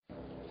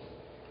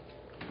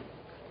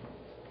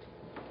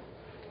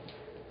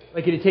I'd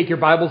like you to take your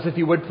Bibles, if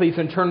you would, please,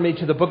 and turn me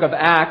to the book of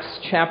Acts,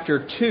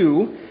 chapter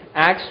 2.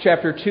 Acts,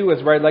 chapter 2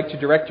 is where I'd like to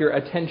direct your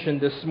attention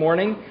this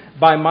morning.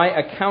 By my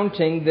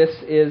accounting, this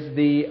is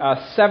the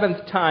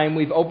seventh time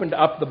we've opened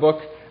up the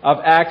book of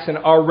Acts, and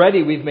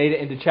already we've made it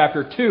into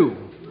chapter 2.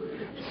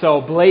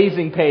 So,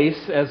 blazing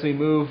pace as we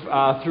move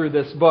through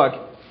this book.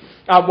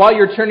 While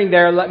you're turning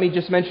there, let me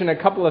just mention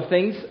a couple of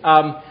things.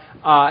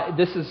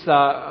 This is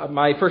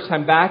my first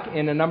time back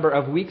in a number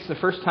of weeks. The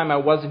first time I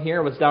wasn't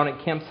here was down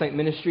at Campsite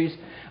Ministries,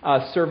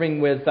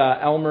 serving with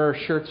Elmer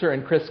Schertzer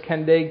and Chris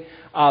Kendig.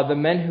 The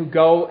men who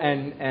go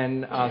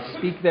and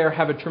speak there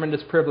have a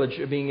tremendous privilege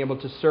of being able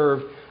to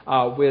serve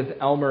with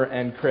Elmer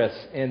and Chris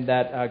in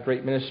that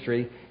great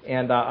ministry.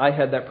 And I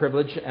had that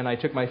privilege, and I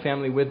took my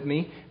family with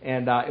me,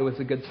 and it was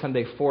a good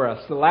Sunday for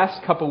us. The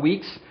last couple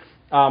weeks,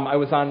 I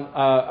was on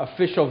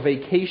official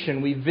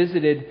vacation. We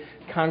visited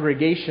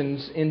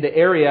congregations in the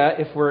area.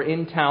 If we're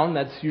in town,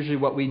 that's usually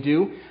what we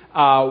do.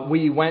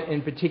 We went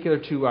in particular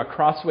to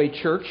Crossway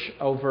Church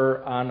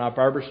over on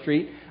Barber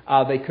Street.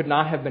 They could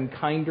not have been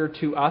kinder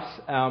to us.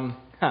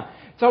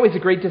 It's always a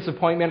great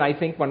disappointment, I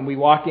think, when we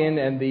walk in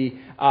and the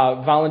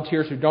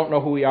volunteers who don't know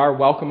who we are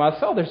welcome us.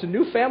 Oh, there's a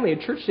new family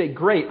at church today.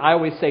 Great. I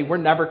always say, we're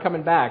never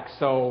coming back,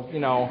 so,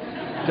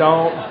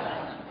 don't.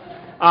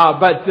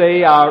 But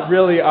they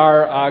really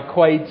are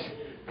quite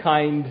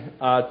kind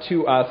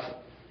to us.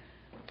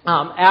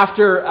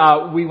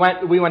 After we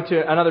went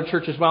to another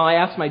church as well. I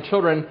asked my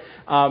children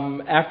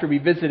after we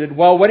visited,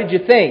 well, what did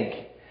you think?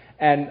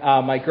 And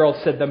my girl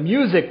said the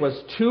music was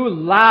too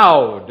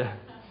loud.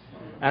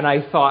 And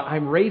I thought,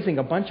 I'm raising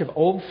a bunch of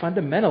old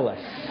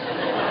fundamentalists.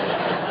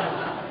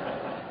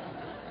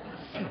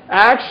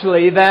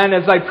 Actually, then,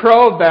 as I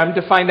probed them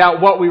to find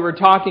out what we were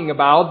talking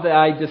about,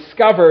 I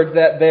discovered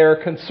that their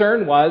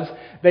concern was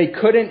they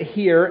couldn't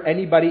hear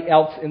anybody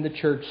else in the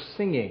church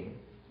singing.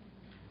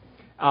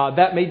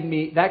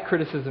 That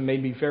criticism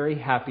made me very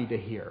happy to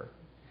hear,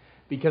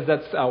 because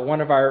that's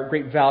one of our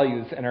great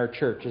values in our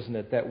church, isn't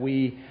it? That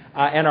we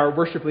and our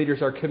worship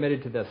leaders are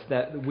committed to this,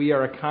 that we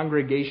are a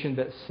congregation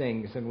that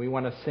sings, and we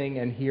want to sing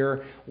and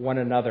hear one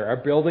another. Our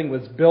building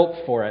was built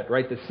for it,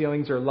 right? The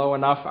ceilings are low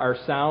enough, our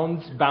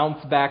sounds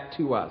bounce back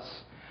to us.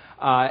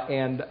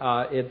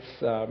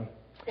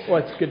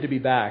 It's good to be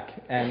back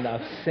and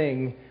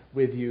sing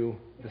with you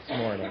this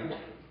morning.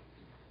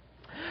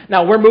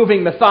 Now, we're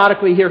moving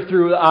methodically here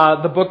through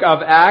the book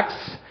of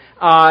Acts,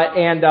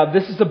 and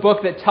this is a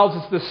book that tells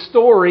us the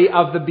story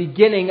of the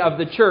beginning of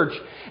the church.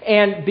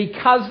 And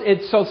because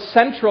it's so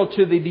central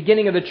to the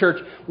beginning of the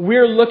church,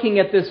 we're looking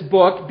at this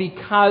book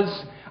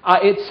because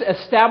it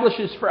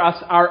establishes for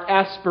us our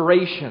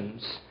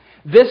aspirations.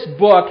 This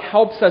book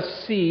helps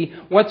us see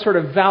what sort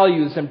of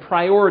values and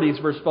priorities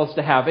we're supposed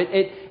to have.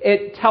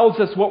 It tells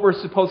us what we're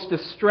supposed to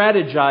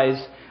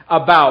strategize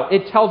about.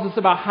 It tells us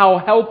about how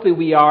healthy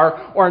we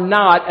are or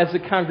not as a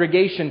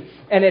congregation,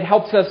 and it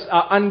helps us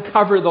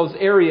uncover those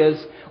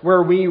areas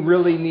where we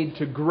really need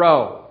to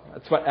grow.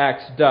 That's what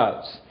Acts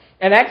does.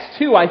 And Acts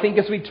 2, I think,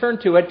 as we turn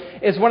to it,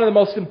 is one of the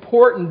most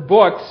important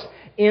books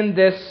in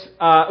this,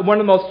 one of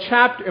the most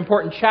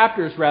important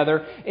chapters,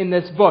 in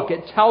this book.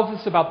 It tells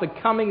us about the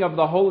coming of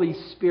the Holy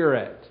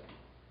Spirit.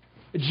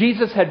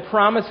 Jesus had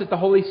promised that the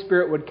Holy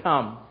Spirit would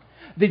come.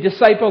 The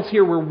disciples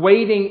here were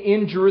waiting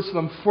in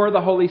Jerusalem for the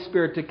Holy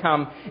Spirit to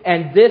come,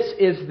 and this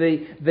is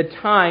the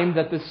time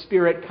that the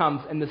Spirit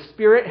comes. And the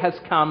Spirit has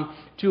come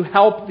to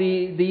help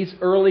these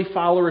early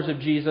followers of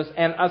Jesus,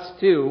 and us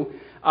too,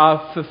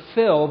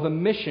 fulfill the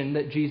mission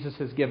that Jesus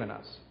has given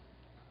us.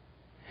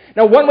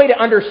 Now, one way to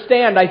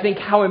understand, I think,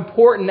 how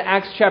important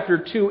Acts chapter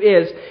 2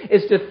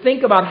 is to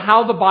think about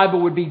how the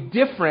Bible would be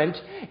different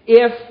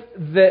if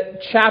the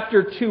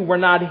chapter 2 were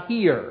not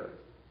here.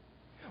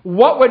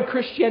 What would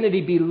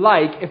Christianity be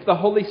like if the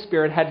Holy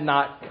Spirit had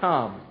not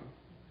come?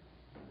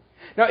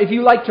 Now, if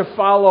you like to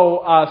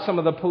follow some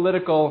of the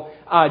political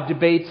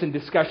debates and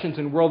discussions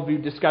and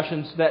worldview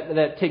discussions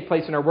that take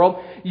place in our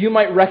world, you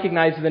might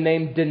recognize the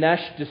name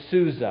Dinesh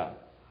D'Souza.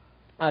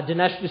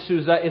 Dinesh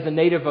D'Souza is a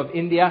native of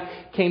India,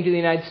 came to the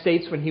United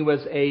States when he was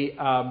a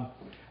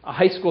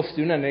high school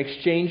student on an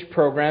exchange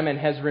program, and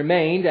has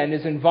remained and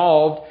is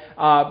involved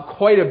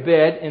quite a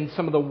bit in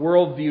some of the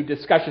worldview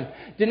discussions.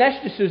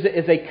 Dinesh D'Souza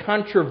is a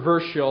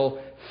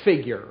controversial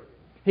figure.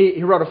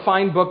 He wrote a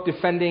fine book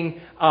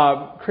defending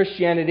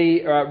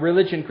Christianity,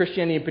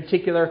 Christianity in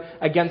particular,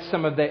 against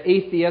some of the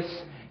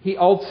atheists. He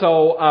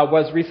also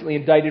was recently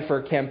indicted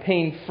for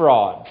campaign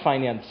fraud,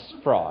 finance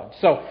fraud.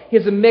 So he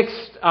has a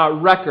mixed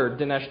record,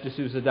 Dinesh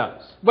D'Souza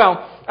does.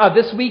 Well,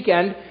 this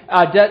weekend,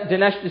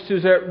 Dinesh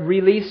D'Souza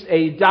released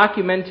a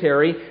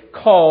documentary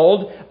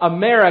called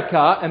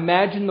America,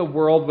 Imagine the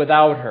World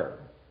Without Her.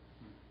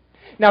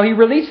 Now, he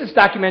released this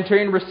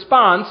documentary in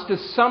response to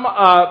some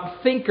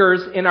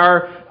thinkers in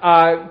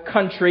our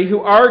country who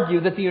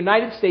argue that the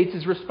United States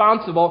is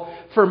responsible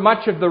for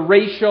much of the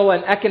racial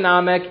and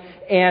economic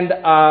and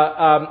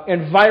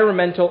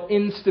environmental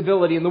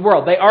instability in the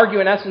world. They argue,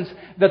 in essence,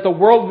 that the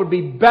world would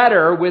be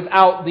better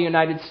without the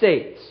United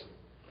States.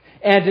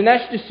 And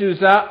Dinesh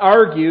D'Souza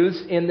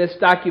argues in this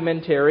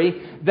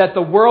documentary that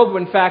the world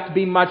would in fact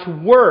be much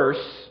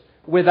worse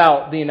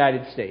without the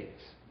United States.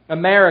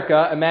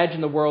 America,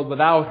 imagine the world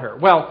without her.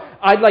 Well,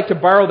 I'd like to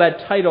borrow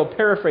that title,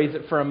 paraphrase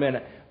it for a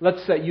minute.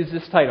 Let's use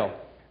this title.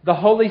 The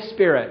Holy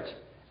Spirit,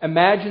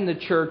 imagine the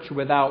church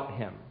without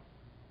Him.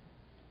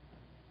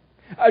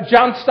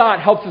 John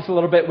Stott helps us a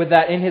little bit with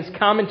that. In his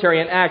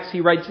commentary on Acts,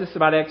 he writes this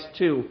about Acts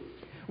 2.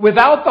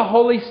 Without the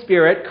Holy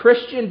Spirit,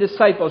 Christian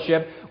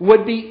discipleship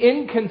would be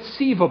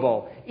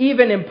inconceivable,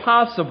 even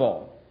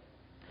impossible.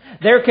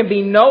 There can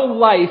be no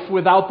life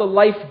without the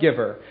life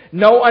giver,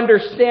 no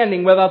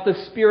understanding without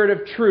the Spirit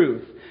of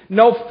truth,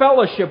 no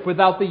fellowship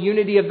without the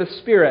unity of the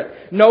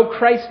Spirit, no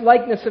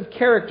Christ-likeness of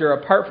character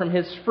apart from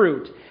His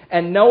fruit,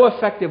 and no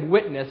effective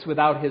witness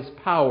without His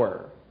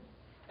power.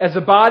 As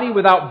a body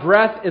without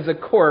breath is a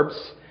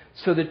corpse,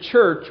 so the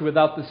church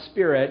without the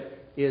Spirit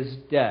is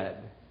dead.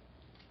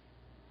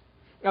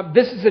 Now,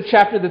 this is a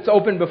chapter that's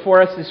open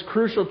before us, this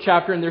crucial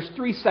chapter, and there's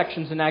 3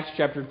 sections in Acts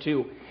chapter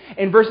 2.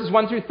 In verses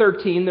 1 through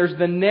 13, there's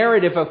the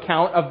narrative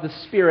account of the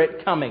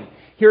Spirit coming.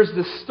 Here's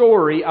the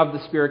story of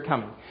the Spirit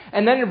coming.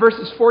 And then in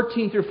verses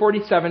 14 through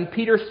 47,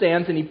 Peter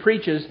stands and he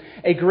preaches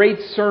a great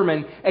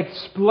sermon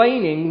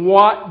explaining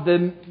what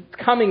the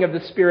coming of the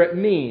Spirit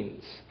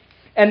means.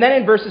 And then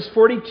in verses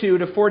 42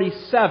 to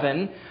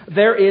 47,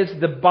 there is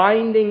the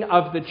binding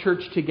of the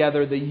church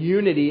together, the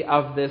unity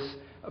of this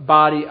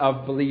body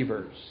of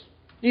believers.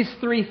 These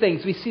 3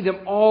 things, we see them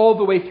all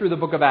the way through the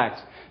book of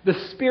Acts. The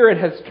Spirit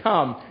has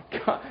come.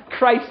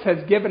 Christ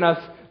has given us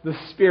the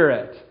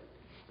Spirit.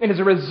 And as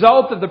a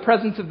result of the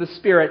presence of the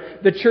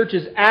Spirit, the church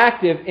is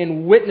active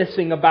in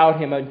witnessing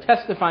about Him and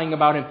testifying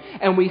about Him.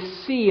 And we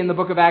see in the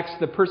book of Acts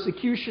the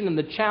persecution and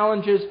the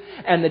challenges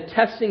and the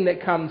testing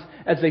that comes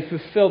as they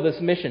fulfill this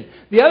mission.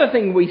 The other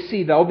thing we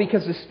see, though,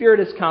 because the Spirit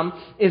has come,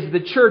 is the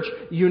church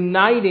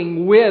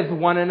uniting with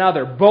one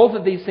another. Both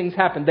of these things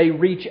happen. They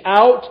reach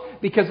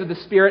out because of the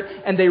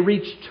Spirit, and they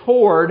reach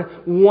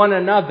toward one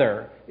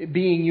another,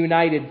 being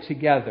united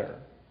together.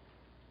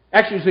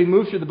 Actually, as we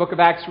move through the book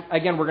of Acts,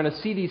 again, we're going to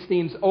see these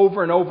themes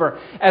over and over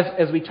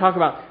as we talk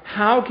about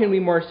how can we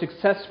more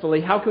successfully,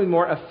 how can we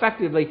more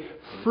effectively,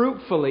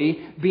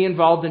 fruitfully be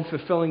involved in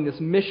fulfilling this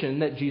mission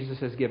that Jesus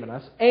has given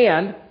us.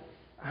 And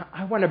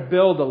I want to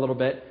build a little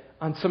bit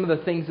on some of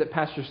the things that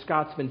Pastor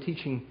Scott's been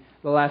teaching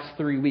the last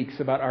 3 weeks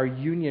about our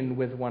union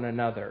with one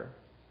another.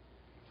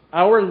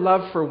 Our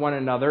love for one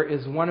another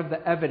is one of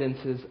the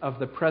evidences of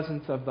the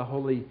presence of the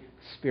Holy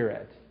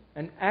Spirit.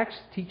 And Acts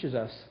teaches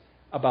us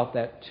about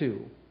that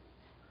too.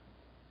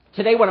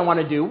 Today what I want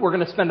to do, we're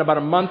going to spend about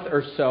a month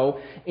or so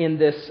in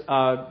this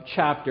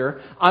chapter.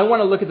 I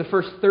want to look at the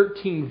first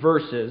 13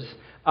 verses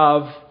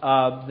of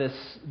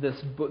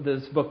this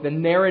book, the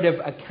narrative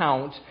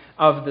account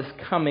of this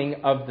coming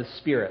of the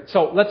Spirit.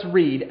 So let's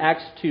read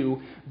Acts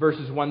 2,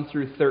 verses 1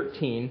 through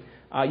 13.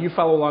 You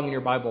follow along in your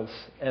Bibles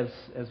as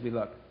we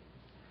look.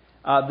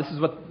 This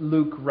is what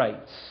Luke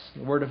writes.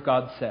 The Word of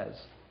God says,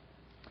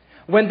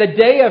 "When the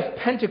day of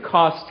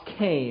Pentecost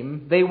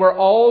came, they were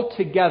all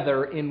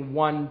together in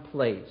one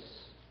place.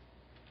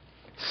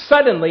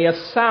 Suddenly a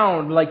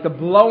sound like the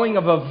blowing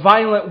of a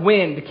violent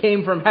wind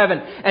came from heaven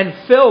and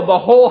filled the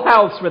whole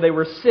house where they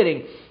were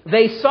sitting.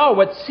 They saw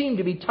what seemed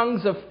to be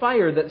tongues of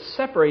fire that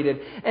separated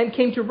and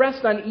came to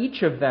rest on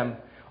each of them.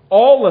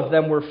 All of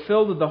them were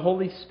filled with the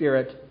Holy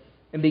Spirit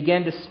and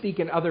began to speak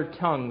in other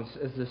tongues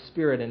as the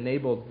Spirit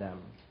enabled them.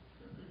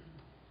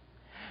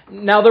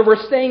 Now there were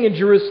staying in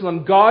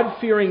Jerusalem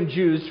God-fearing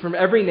Jews from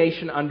every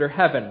nation under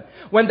heaven.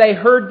 When they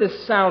heard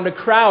this sound, a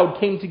crowd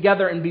came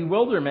together in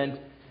bewilderment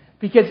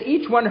because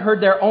each one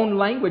heard their own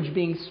language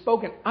being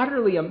spoken.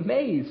 Utterly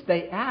amazed,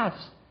 they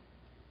asked,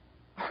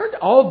 "Aren't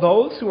all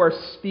those who are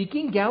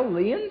speaking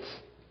Galileans?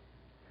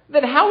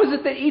 Then how is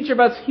it that each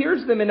of us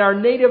hears them in our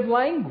native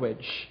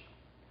language?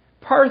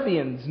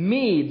 Parthians,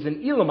 Medes,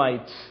 and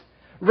Elamites,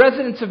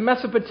 residents of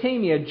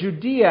Mesopotamia,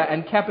 Judea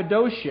and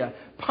Cappadocia,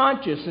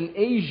 Pontus and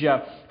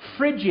Asia,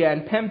 Phrygia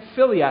and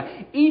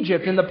Pamphylia,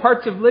 Egypt and the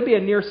parts of Libya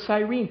near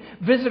Cyrene,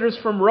 visitors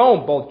from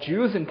Rome, both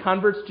Jews and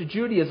converts to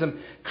Judaism,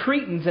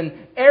 Cretans and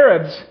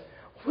Arabs.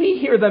 We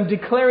hear them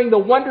declaring the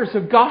wonders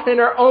of God in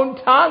our own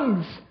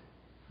tongues."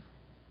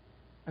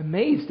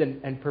 Amazed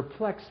and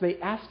perplexed, they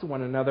asked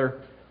one another,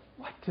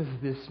 "What does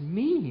this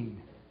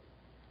mean?"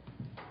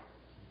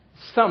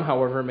 Some,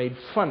 however, made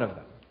fun of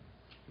them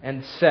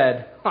and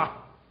said,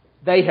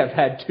 "They have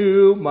had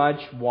too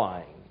much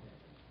wine."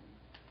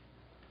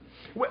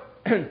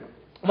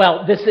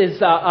 Well, this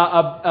is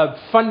a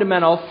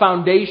fundamental,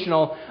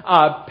 foundational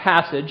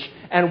passage.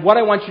 And what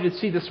I want you to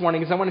see this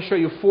morning is I want to show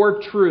you 4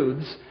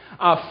 truths,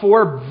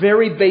 4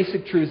 very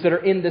basic truths that are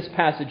in this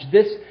passage.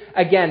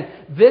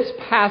 This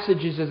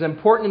passage is as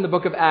important in the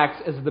book of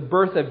Acts as the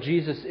birth of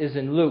Jesus is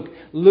in Luke.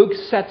 Luke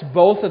sets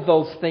both of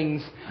those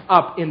things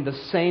up in the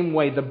same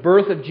way, the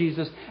birth of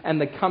Jesus and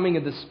the coming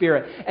of the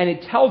Spirit. And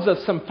it tells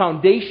us some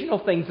foundational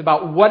things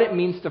about what it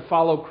means to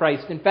follow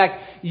Christ. In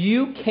fact,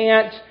 you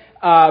can't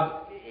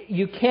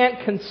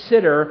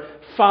consider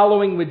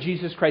following with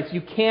Jesus Christ.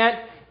 You can't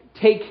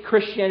take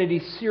Christianity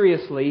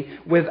seriously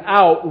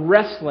without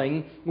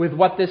wrestling with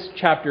what this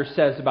chapter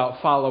says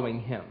about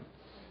following Him.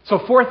 So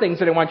 4 things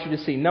that I want you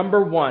to see.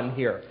 Number 1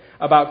 here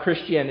about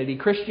Christianity.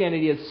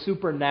 Christianity is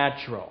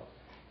supernatural.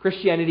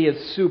 Christianity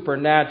is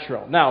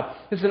supernatural. Now,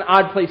 this is an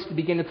odd place to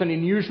begin. It's an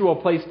unusual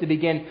place to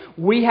begin.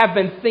 We have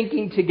been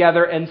thinking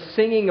together and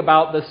singing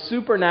about the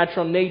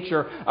supernatural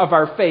nature of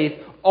our faith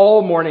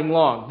all morning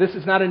long. This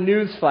is not a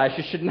newsflash.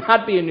 It should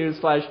not be a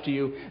newsflash to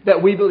you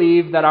that we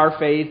believe that our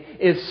faith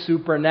is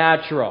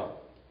supernatural.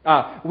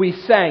 We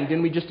sang,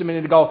 didn't we, just a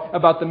minute ago,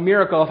 about the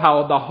miracle of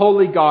how the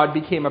Holy God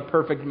became a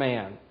perfect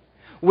man.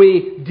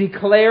 We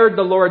declared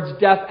the Lord's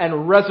death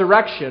and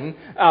resurrection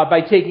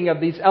by taking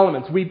of these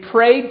elements. We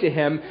prayed to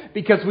Him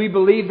because we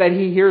believe that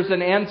He hears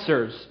and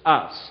answers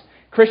us.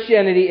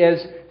 Christianity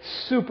is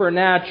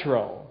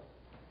supernatural.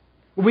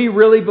 We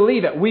really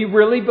believe it. We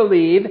really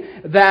believe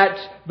that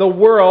the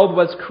world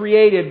was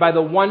created by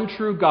the one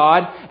true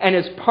God, and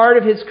as part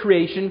of His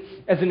creation,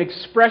 as an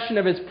expression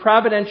of His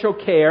providential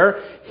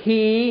care,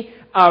 He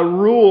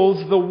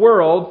rules the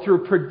world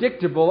through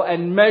predictable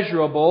and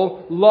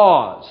measurable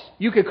laws.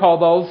 You could call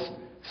those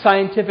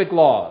scientific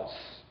laws.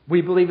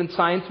 We believe in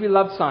science. We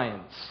love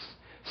science.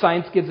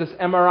 Science gives us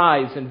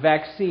MRIs and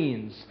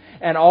vaccines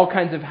and all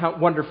kinds of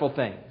wonderful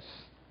things.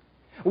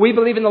 We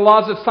believe in the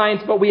laws of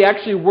science, but we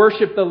actually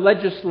worship the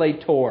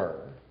legislator.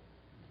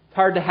 It's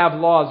hard to have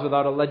laws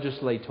without a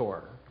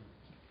legislator.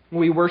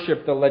 We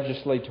worship the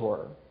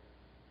legislator.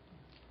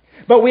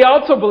 But we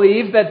also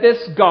believe that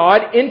this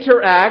God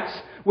interacts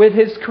with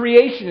His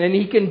creation, and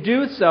He can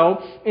do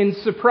so in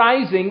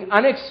surprising,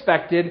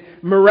 unexpected,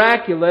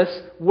 miraculous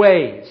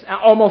ways.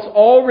 Almost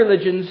all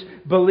religions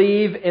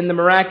believe in the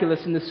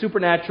miraculous, in the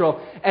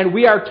supernatural, and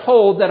we are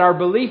told that our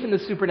belief in the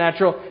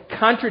supernatural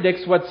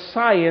contradicts what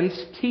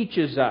science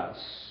teaches us.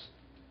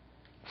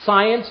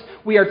 Science,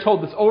 we are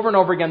told this over and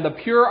over again, the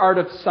pure art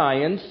of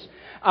science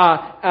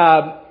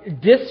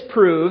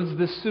disproves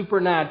the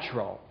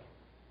supernatural.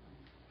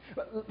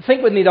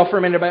 Think with me, though, for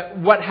a minute about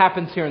what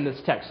happens here in this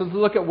text. So let's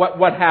look at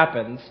what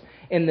happens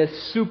in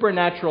this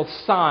supernatural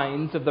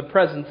signs of the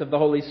presence of the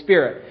Holy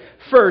Spirit.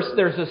 First,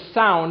 there's a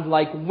sound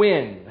like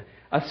wind.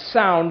 A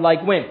sound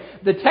like wind.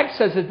 The text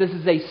says that this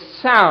is a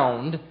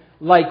sound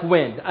like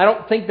wind. I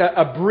don't think that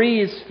a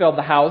breeze filled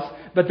the house,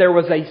 but there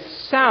was a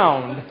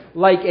sound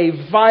like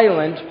a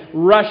violent,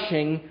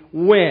 rushing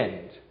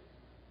wind.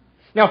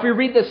 Now, if we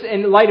read this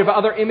in light of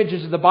other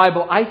images of the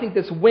Bible, I think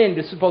this wind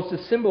is supposed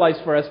to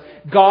symbolize for us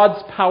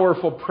God's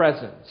powerful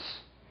presence.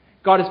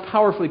 God is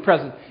powerfully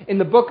present. In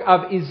the book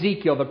of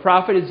Ezekiel, the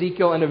prophet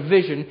Ezekiel in a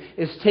vision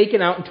is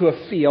taken out into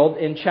a field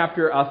in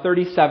chapter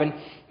 37,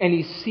 and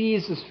he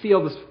sees this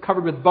field is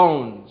covered with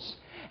bones.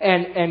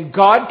 And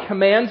God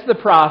commands the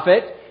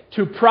prophet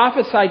to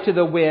prophesy to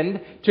the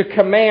wind, to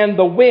command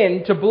the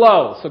wind to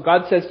blow. So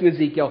God says to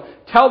Ezekiel,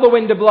 tell the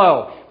wind to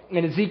blow.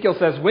 And Ezekiel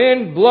says,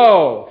 wind,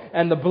 blow.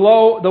 And the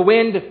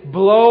wind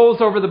blows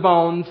over the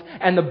bones,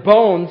 and the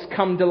bones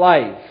come to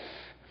life.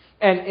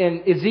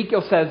 And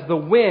Ezekiel says, the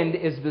wind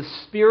is the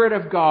Spirit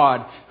of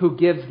God who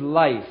gives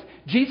life.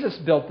 Jesus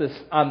built this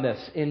on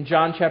this. In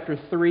John chapter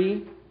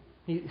 3,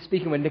 he's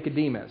speaking with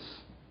Nicodemus.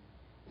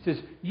 He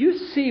says, you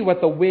see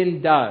what the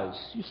wind does.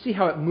 You see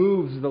how it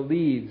moves the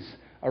leaves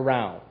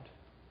around.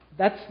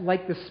 That's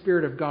like the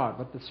Spirit of God,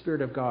 what the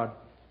Spirit of God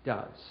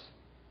does.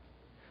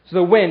 So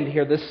the wind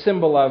here, this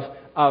symbol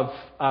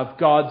of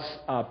God's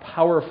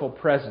powerful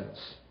presence.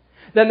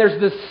 Then there's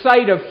the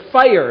sight of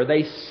fire.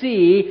 They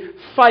see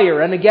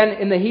fire. And again,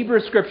 in the Hebrew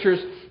Scriptures,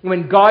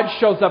 when God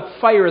shows up,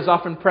 fire is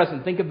often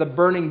present. Think of the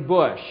burning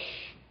bush,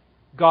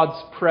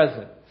 God's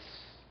presence.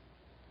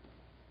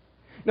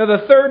 Now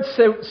the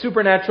third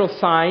supernatural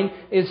sign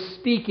is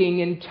speaking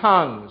in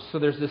tongues. So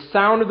there's the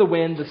sound of the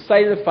wind, the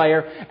sight of the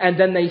fire, and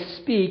then they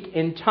speak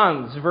in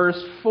tongues.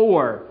 Verse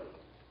 4.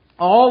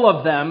 All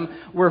of them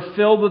were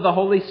filled with the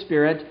Holy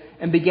Spirit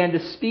and began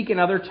to speak in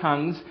other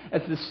tongues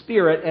as the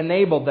Spirit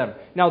enabled them.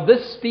 Now,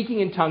 this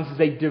speaking in tongues is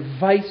a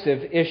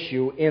divisive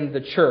issue in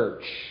the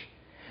church.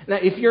 Now,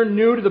 if you're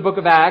new to the book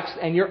of Acts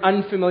and you're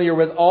unfamiliar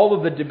with all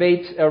of the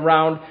debates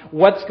around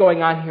what's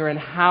going on here and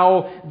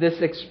how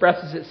this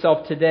expresses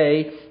itself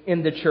today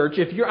in the church,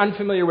 if you're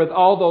unfamiliar with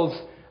all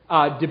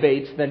those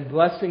debates, then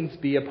blessings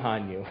be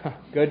upon you.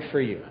 Good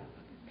for you.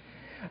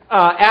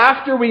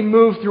 After we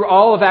move through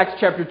all of Acts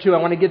chapter 2, I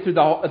want to get through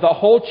the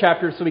whole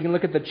chapter so we can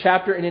look at the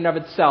chapter in and of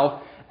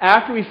itself.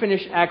 After we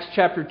finish Acts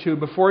chapter 2,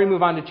 before we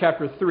move on to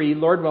chapter 3,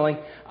 Lord willing,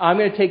 I'm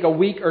going to take a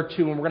week or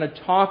two and we're going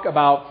to talk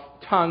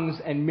about tongues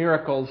and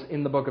miracles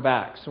in the book of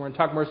Acts. So we're going to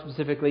talk more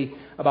specifically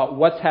about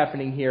what's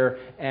happening here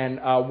and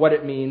what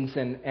it means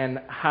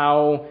and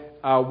how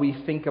we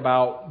think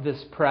about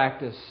this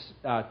practice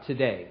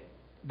today.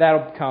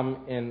 That'll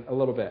come in a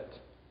little bit.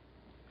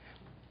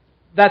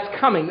 That's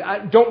coming.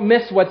 Don't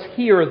miss what's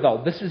here,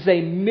 though. This is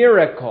a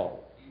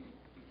miracle.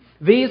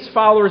 These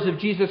followers of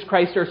Jesus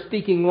Christ are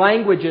speaking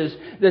languages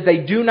that they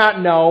do not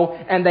know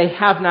and they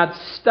have not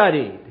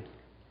studied.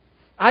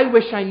 I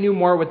wish I knew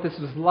more what this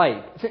was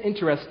like. It's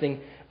interesting.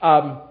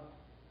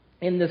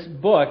 In this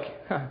book,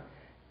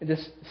 in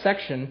this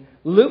section,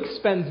 Luke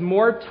spends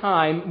more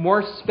time,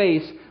 more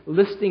space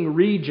listing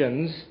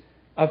regions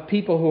of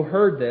people who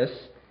heard this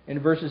in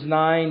verses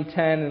 9,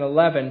 10, and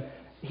 11.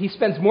 He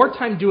spends more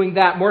time doing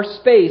that, more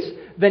space,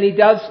 than he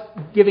does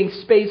giving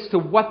space to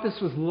what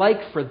this was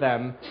like for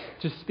them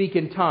to speak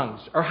in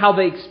tongues, or how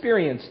they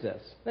experienced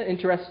this. Isn't that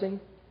interesting?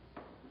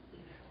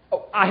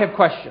 Oh, I have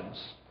questions.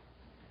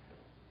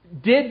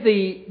 Did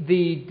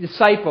the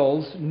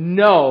disciples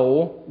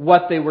know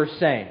what they were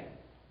saying?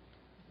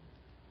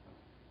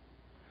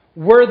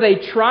 Were they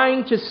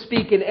trying to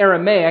speak in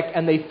Aramaic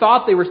and they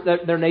thought they were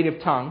their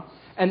native tongue,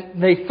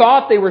 and they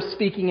thought they were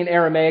speaking in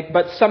Aramaic,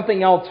 but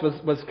something else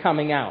was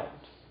coming out?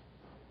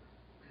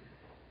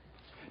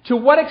 To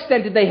what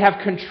extent did they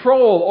have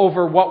control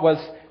over what was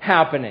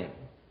happening?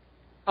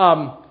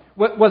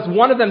 Was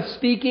one of them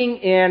speaking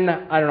in,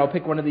 I don't know,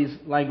 pick one of these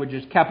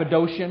languages,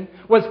 Cappadocian?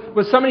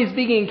 Was somebody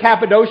speaking in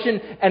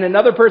Cappadocian and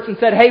another person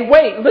said, hey,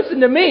 wait,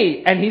 listen to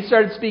me, and he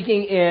started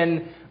speaking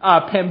in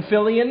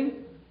Pamphylian?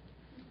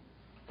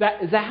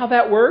 Is that how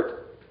that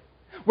worked?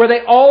 Were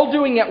they all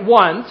doing it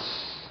once,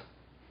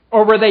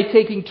 or were they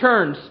taking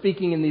turns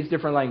speaking in these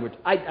different languages?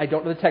 I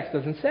don't know, the text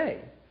doesn't say.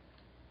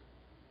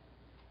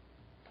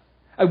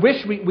 I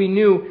wish we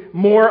knew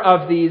more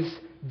of these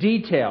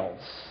details.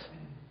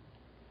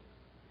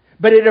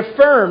 But it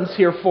affirms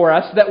here for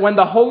us that when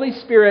the Holy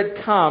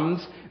Spirit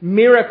comes,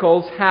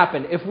 miracles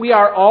happen. If we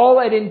are all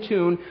in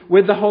tune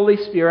with the Holy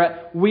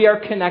Spirit, we are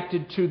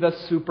connected to the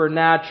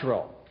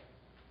supernatural.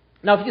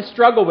 Now, if you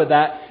struggle with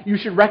that, you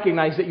should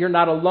recognize that you're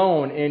not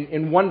alone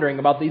in wondering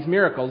about these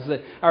miracles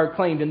that are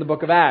claimed in the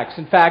book of Acts.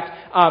 In fact,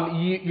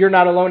 you're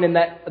not alone in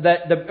that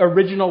the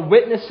original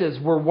witnesses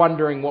were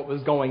wondering what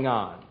was going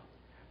on.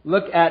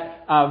 Look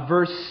at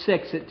verse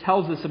 6. It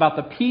tells us about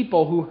the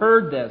people who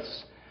heard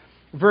this.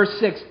 Verse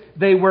 6,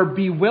 they were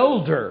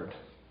bewildered.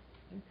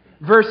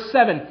 Verse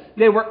 7,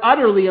 they were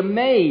utterly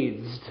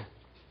amazed.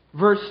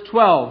 Verse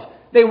 12,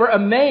 they were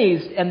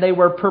amazed and they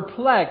were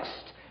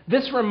perplexed.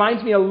 This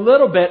reminds me a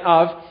little bit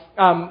of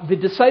the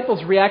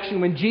disciples'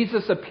 reaction when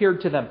Jesus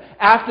appeared to them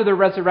after the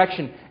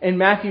resurrection. In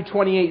Matthew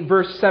 28,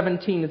 verse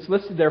 17, it's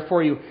listed there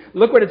for you.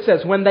 Look what it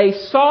says. When they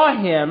saw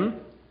him,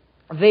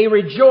 they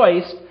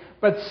rejoiced,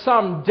 but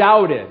some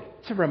doubted.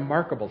 It's a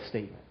remarkable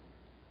statement.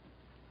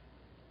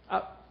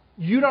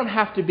 You don't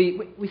have to be...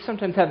 We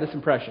sometimes have this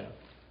impression.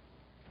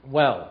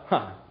 Well,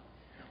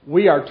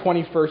 we are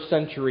 21st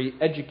century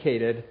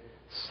educated,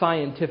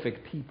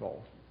 scientific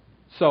people.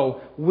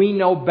 So we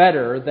know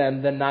better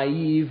than the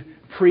naive,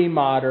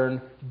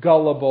 pre-modern,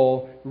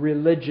 gullible,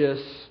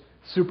 religious,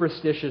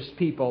 superstitious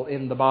people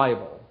in the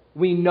Bible.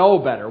 We know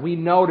better. We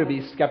know to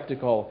be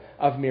skeptical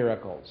of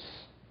miracles.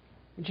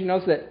 Did you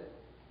notice that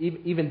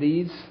even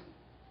these,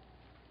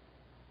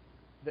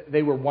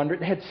 they were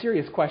wondering, they had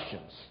serious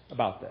questions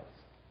about this.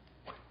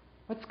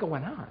 What's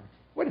going on?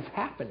 What is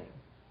happening?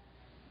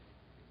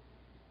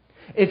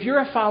 If you're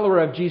a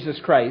follower of Jesus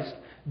Christ,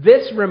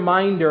 this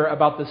reminder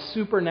about the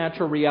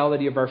supernatural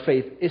reality of our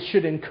faith, it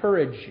should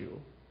encourage you.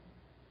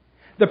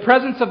 The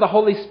presence of the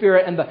Holy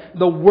Spirit and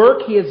the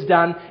work He has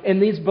done in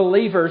these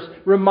believers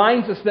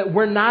reminds us that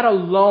we're not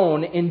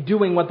alone in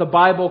doing what the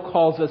Bible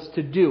calls us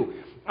to do.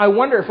 I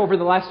wonder if over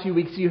the last few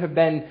weeks you have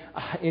been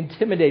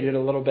intimidated a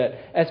little bit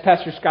as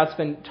Pastor Scott's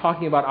been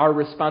talking about our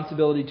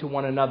responsibility to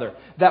one another.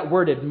 That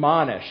word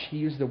admonish, he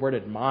used the word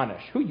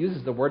admonish. Who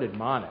uses the word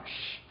admonish?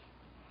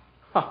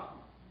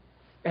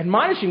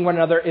 Admonishing one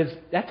another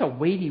that's a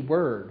weighty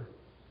word.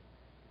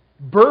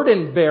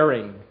 Burden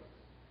bearing,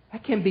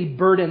 that can be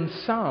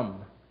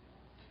burdensome.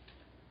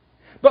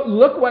 But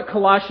look what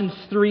Colossians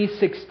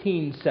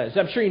 3:16 says.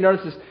 I'm sure you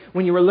noticed this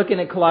when you were looking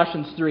at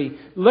Colossians 3.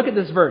 Look at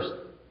this verse.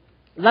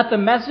 Let the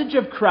message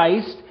of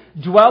Christ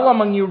dwell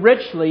among you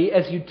richly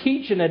as you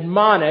teach and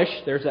admonish,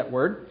 there's that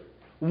word,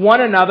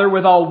 one another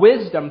with all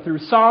wisdom through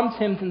psalms,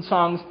 hymns, and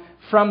songs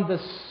from the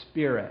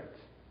Spirit.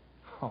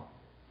 Oh,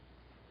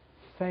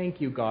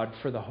 thank you, God,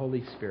 for the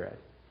Holy Spirit.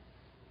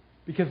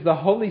 Because the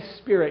Holy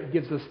Spirit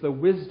gives us the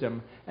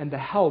wisdom and the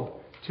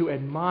help to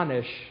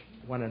admonish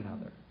one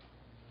another.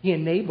 He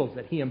enables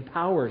it. He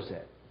empowers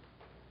it.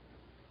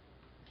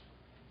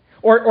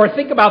 Or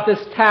think about this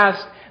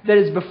task that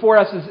is before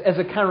us as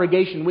a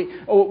congregation.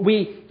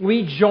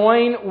 We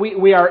join,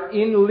 we are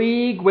in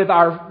league with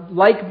our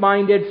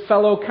like-minded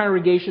fellow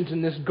congregations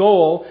in this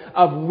goal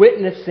of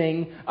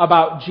witnessing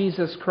about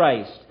Jesus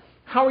Christ.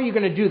 How are you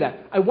going to do that?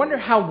 I wonder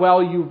how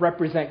well you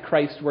represent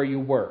Christ where you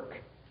work.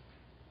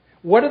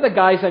 What do the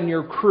guys on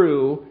your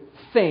crew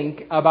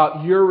think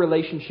about your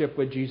relationship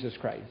with Jesus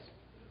Christ?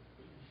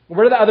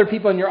 What do the other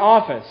people in your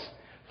office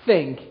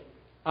think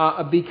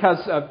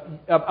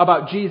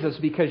about Jesus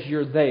because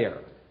you're there?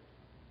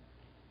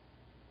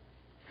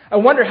 I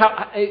wonder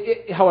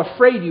how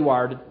afraid you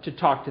are to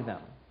talk to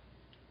them.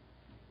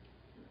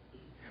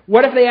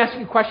 What if they ask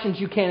you questions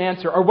you can't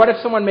answer? Or what if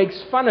someone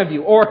makes fun of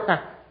you?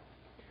 Or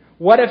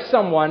what if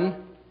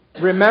someone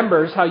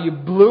remembers how you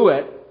blew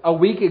it a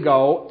week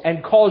ago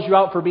and calls you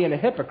out for being a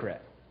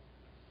hypocrite?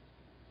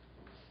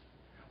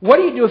 What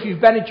do you do if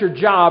you've been at your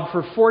job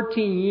for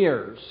 14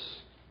 years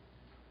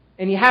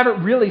and you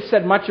haven't really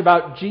said much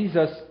about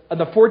Jesus in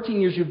the 14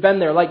 years you've been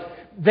there. Like,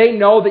 they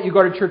know that you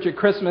go to church at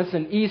Christmas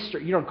and Easter.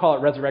 You don't call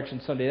it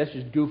Resurrection Sunday. That's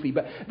just goofy.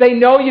 But they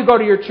know you go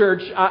to your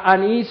church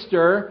on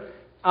Easter.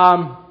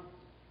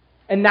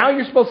 And now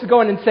you're supposed to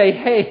go in and say,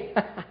 hey,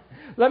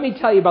 let me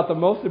tell you about the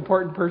most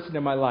important person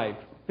in my life.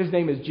 His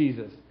name is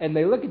Jesus. And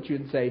they look at you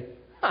and say,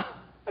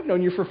 I've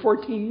known you for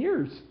 14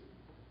 years.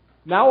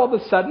 Now all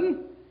of a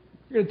sudden,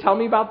 you're going to tell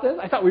me about this?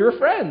 I thought we were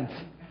friends.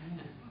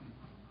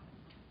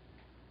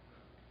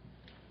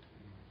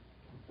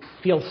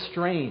 Feels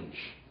strange.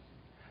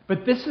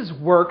 But this is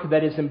work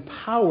that is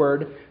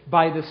empowered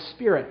by the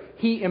Spirit.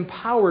 He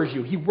empowers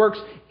you. He works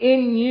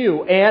in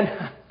you.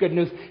 And, good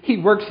news, He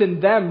works in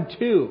them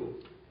too.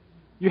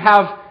 You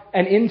have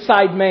an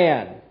inside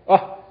man,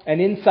 an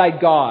inside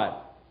God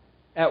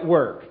at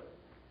work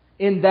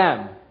in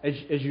them as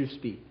you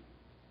speak.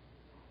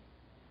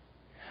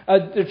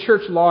 The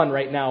church lawn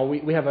right now,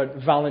 we have a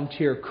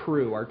volunteer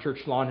crew. Our church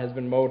lawn has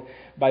been mowed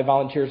by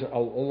volunteers a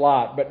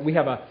lot, but we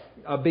have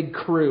a big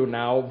crew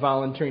now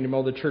volunteering to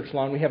mow the church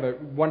lawn. We have a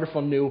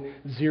wonderful new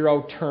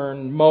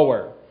zero-turn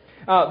mower.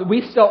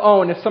 We still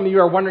own, if some of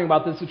you are wondering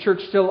about this, the church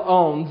still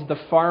owns the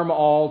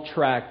Farm-All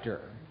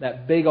tractor,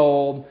 that big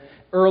old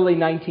early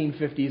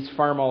 1950s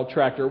Farm-All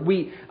tractor.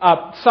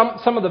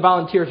 Some of the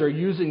volunteers are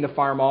using the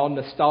Farm-All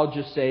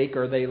nostalgia's sake,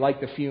 or they like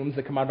the fumes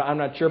that come out of it. I'm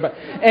not sure, but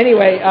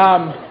anyway,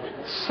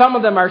 some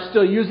of them are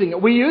still using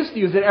it. We used to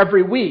use it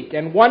every week,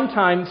 and one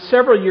time,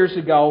 several years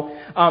ago,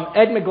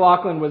 Ed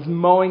McLaughlin was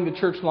mowing the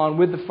church lawn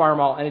with the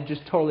Farm-All, and it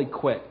just totally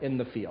quit in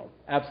the field.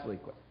 Absolutely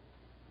quit.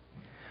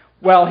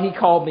 Well, he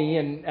called me,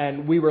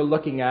 and we were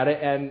looking at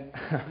it, and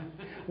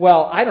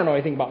well, I don't know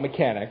anything about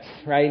mechanics,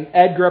 right?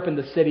 Ed grew up in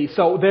the city,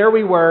 so there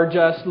we were,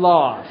 just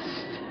lost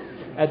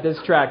at this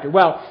tractor.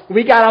 Well,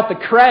 we got out the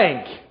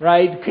crank,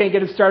 right? Can't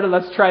get it started,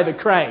 let's try the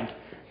crank.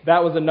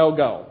 That was a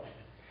no-go.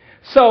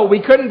 So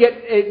we couldn't get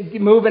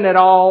it moving at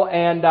all,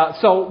 and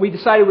so we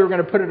decided we were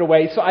going to put it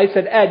away. So I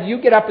said, Ed,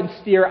 you get up and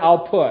steer,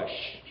 I'll push.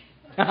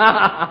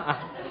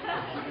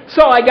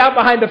 So I got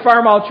behind the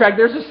Farm-All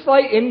tractor. There's a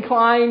slight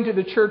incline to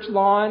the church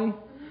lawn.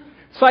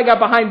 So I got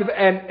behind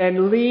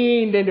and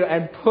leaned into it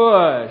and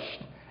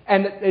pushed.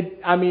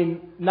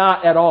 And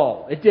not at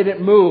all. It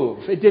didn't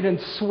move. It didn't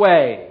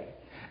sway.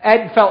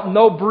 Ed felt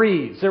no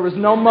breeze. There was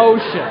no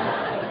motion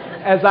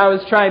as I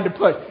was trying to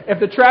push. If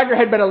the tractor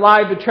had been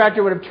alive, the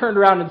tractor would have turned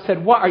around and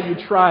said, what are you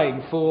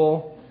trying,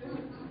 fool?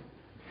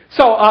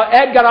 So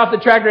Ed got off the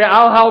tractor.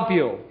 I'll help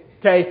you.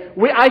 Okay,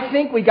 I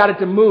think we got it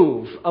to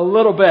move a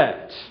little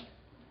bit.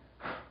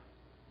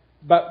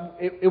 But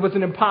it was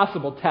an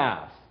impossible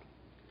task.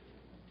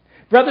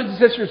 Brothers and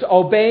sisters,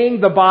 obeying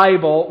the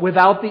Bible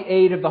without the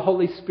aid of the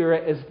Holy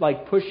Spirit is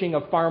like pushing a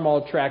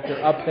Farm-All tractor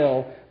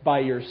uphill by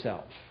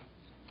yourself.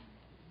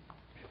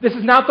 This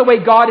is not the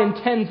way God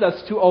intends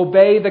us to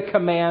obey the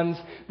commands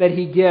that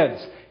He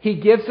gives. He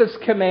gives us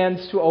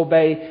commands to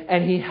obey,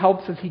 and He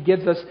helps us. He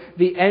gives us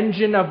the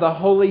engine of the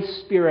Holy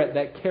Spirit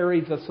that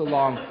carries us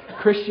along.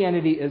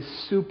 Christianity is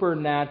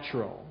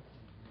supernatural.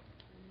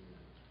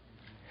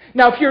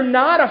 Now, if you're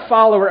not a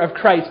follower of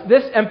Christ,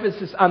 this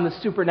emphasis on the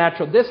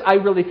supernatural, this I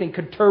really think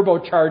could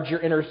turbocharge your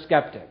inner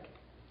skeptic,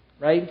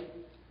 right?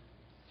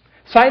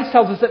 Science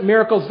tells us that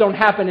miracles don't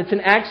happen. It's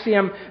an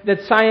axiom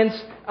that science,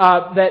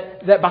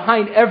 that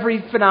behind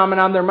every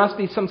phenomenon there must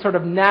be some sort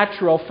of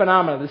natural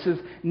phenomenon. This is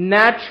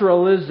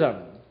naturalism.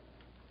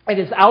 It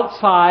is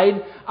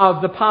outside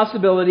of the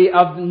possibility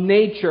of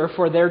nature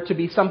for there to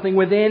be something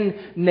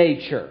within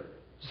nature.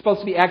 It's supposed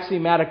to be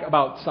axiomatic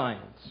about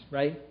science,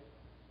 right?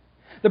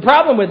 The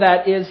problem with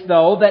that is,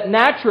 though, that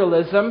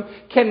naturalism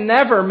can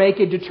never make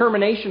a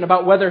determination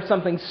about whether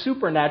something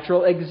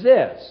supernatural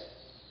exists.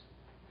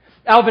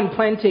 Alvin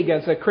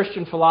Plantinga is a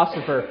Christian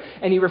philosopher,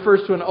 and he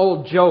refers to an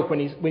old joke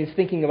when he's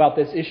thinking about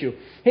this issue.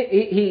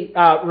 He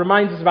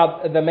reminds us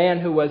about the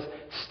man who was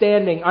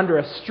standing under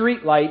a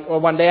street light, or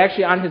one day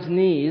actually on his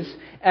knees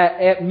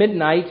at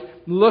midnight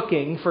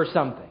looking for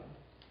something.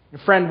 A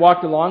friend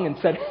walked along and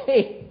said,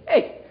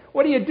 Hey,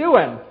 what are you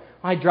doing?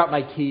 I dropped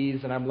my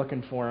keys and I'm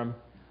looking for them.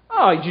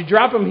 Oh, did you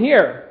drop them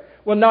here?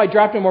 Well, no, I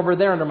dropped them over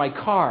there under my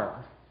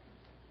car.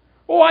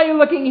 Well, why are you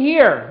looking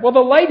here? Well, the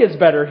light is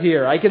better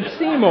here. I can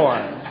see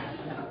more.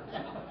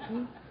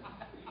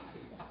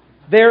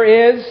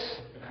 There is,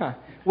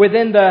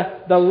 within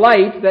the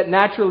light that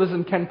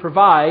naturalism can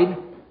provide,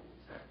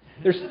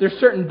 there's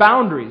certain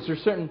boundaries,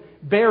 there's certain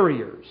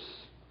barriers.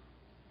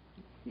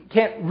 You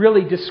can't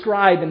really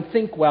describe and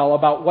think well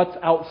about what's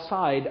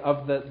outside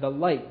of the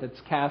light that's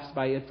cast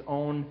by its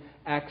own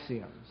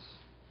axioms.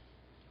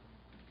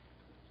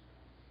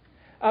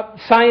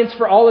 Science,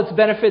 for all its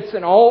benefits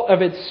and all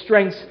of its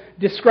strengths,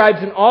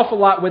 describes an awful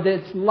lot with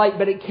its light,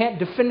 but it can't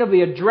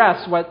definitively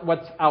address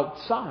what's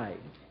outside.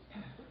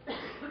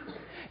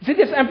 See,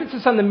 this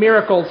emphasis on the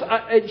miracles,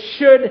 it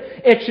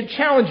should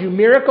challenge you.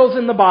 Miracles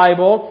in the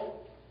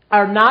Bible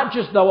are not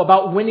just, though,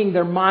 about winning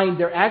their mind.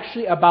 They're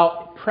actually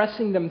about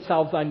pressing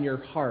themselves on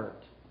your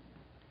heart.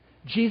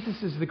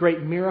 Jesus is the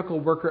great miracle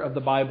worker of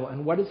the Bible,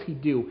 and what does He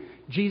do?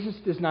 Jesus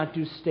does not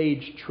do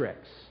stage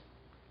tricks.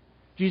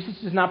 Jesus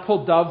does not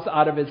pull doves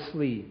out of his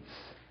sleeves.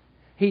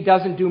 He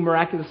doesn't do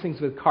miraculous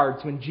things with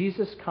cards. When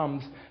Jesus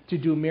comes to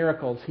do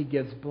miracles, he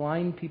gives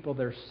blind people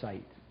their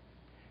sight.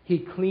 He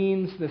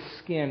cleans the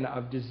skin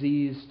of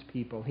diseased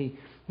people. He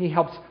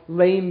helps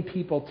lame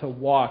people to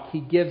walk. He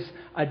gives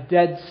a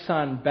dead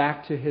son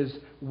back to his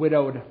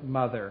widowed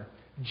mother.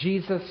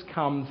 Jesus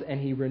comes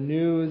and he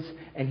renews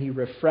and he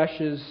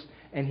refreshes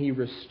and he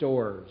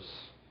restores.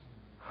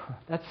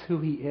 That's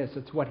who he is.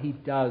 That's what he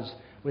does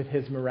with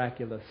his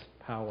miraculous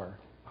power.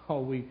 Oh,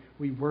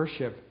 we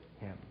worship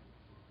him.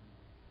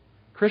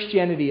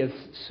 Christianity is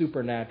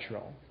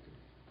supernatural.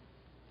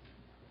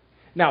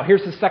 Now,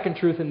 here's the second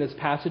truth in this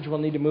passage. We'll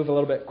need to move a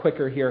little bit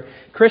quicker here.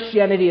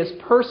 Christianity is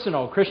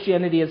personal.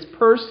 Christianity is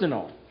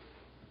personal.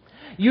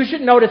 You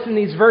should notice in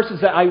these verses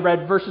that I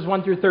read, verses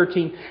 1 through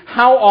 13,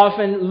 how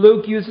often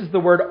Luke uses the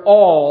word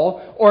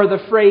all or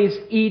the phrase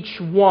each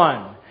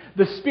one.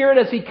 The Spirit,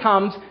 as he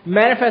comes,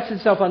 manifests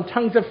himself on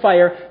tongues of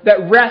fire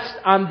that rest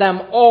on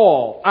them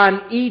all,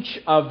 on each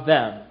of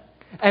them.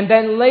 And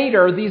then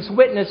later, these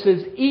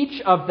witnesses,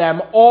 each of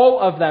them, all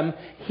of them,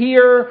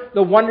 hear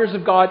the wonders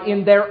of God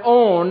in their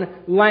own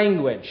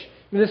language.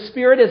 The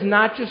Spirit is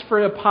not just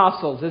for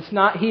apostles.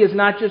 He is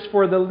not just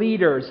for the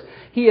leaders.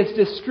 He is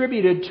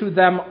distributed to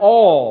them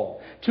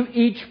all, to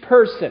each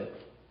person.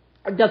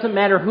 It doesn't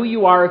matter who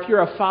you are. If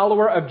you're a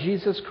follower of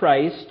Jesus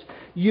Christ,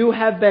 you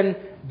have been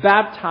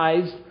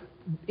baptized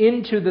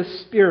into the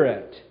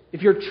Spirit.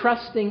 If you're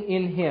trusting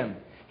in Him,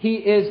 He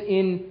is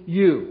in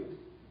you.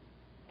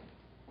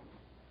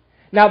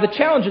 Now, the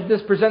challenge that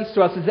this presents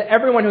to us is that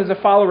everyone who is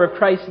a follower of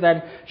Christ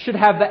then should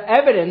have the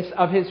evidence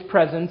of His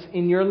presence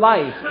in your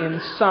life in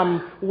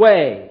some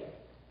way.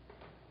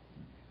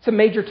 It's a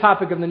major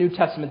topic of the New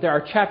Testament. There are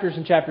chapters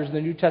and chapters in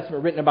the New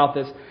Testament written about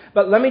this.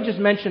 But let me just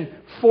mention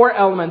 4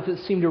 elements that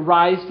seem to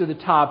rise to the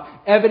top.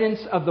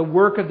 Evidence of the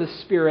work of the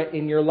Spirit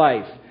in your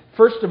life.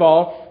 First of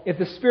all, if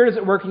the Spirit is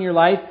at work in your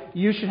life,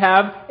 you should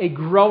have a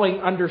growing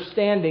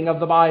understanding of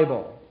the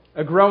Bible.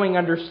 A growing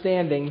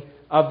understanding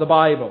of the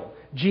Bible.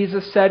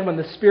 Jesus said when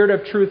the Spirit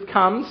of truth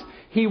comes,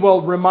 He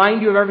will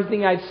remind you of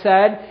everything I've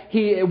said.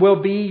 He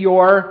will be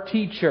your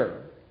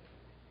teacher.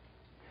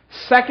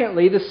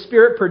 Secondly, the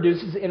Spirit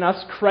produces in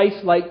us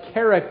Christ-like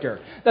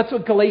character. That's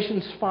what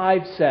Galatians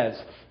 5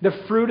 says. The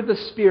fruit of the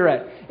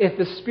Spirit. If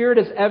the Spirit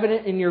is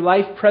evident in your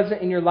life,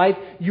 present in your life,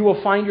 you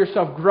will find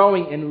yourself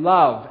growing in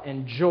love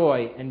and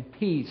joy and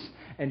peace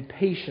and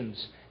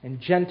patience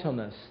and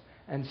gentleness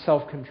and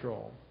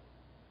self-control.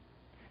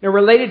 Now,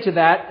 related to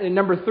that, in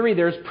number 3,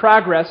 there's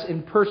progress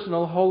in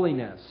personal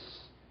holiness.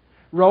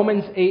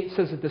 Romans 8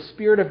 says that the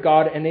Spirit of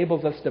God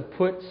enables us to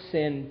put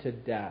sin to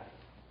death.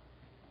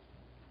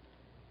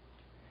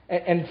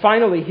 And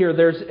finally here,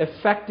 there's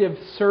effective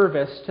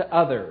service to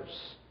others.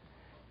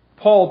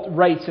 Paul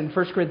writes in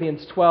 1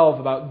 Corinthians 12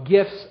 about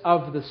gifts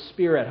of the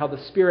Spirit, how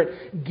the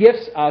Spirit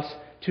gifts us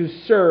to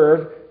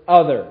serve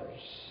others.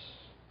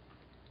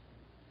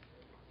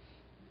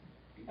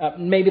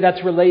 Maybe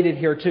that's related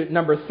here to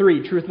number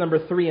 3, truth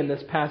number 3 in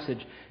this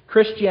passage.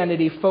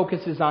 Christianity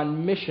focuses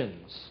on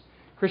missions.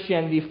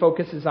 Christianity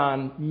focuses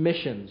on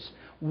missions.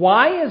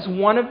 Why is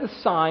one of the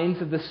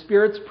signs of the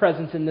Spirit's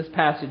presence in this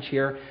passage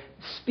here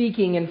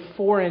speaking in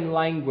foreign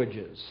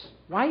languages?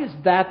 Why is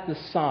that the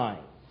sign?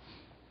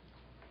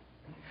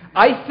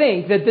 I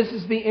think that this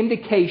is the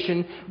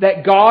indication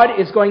that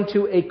God is going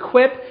to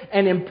equip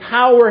and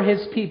empower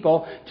His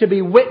people to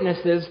be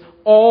witnesses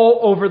all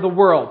over the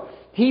world.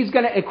 He's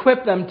going to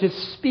equip them to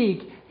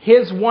speak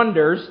His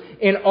wonders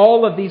in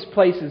all of these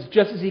places,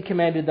 just as He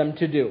commanded them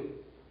to do.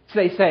 So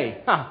they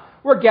say,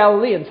 we're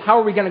Galileans. How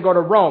are we going to go to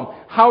Rome?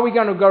 How are we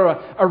going to go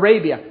to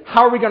Arabia?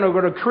 How are we going to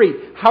go to Crete?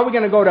 How are we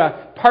going to go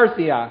to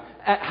Parthia?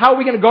 How are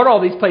we going to go to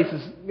all these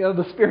places?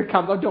 The Spirit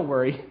comes, oh, don't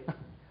worry.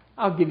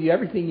 I'll give you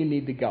everything you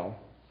need to go.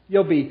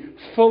 You'll be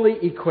fully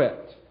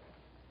equipped.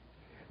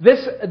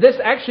 This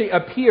actually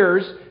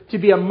appears to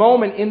be a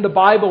moment in the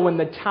Bible when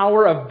the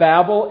Tower of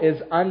Babel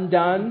is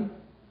undone.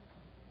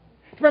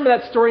 Remember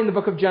that story in the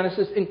book of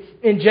Genesis?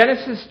 In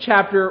Genesis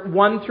chapter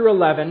 1 through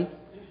 11,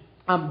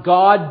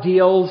 God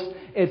deals,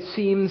 it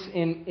seems,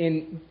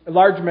 in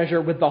large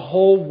measure with the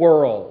whole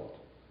world.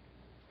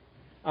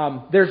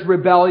 There's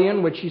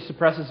rebellion, which He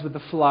suppresses with the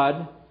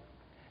flood.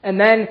 And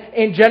then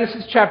in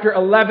Genesis chapter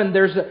 11,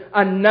 there's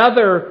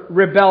another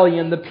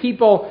rebellion. The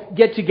people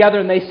get together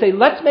and they say,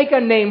 let's make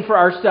a name for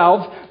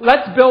ourselves.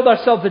 Let's build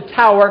ourselves a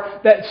tower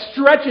that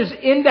stretches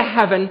into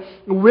heaven.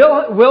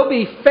 We'll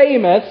be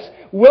famous.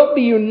 We'll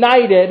be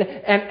united.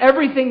 And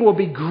everything will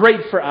be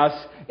great for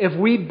us if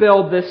we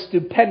build this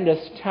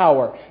stupendous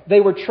tower. They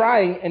were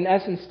trying, in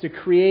essence, to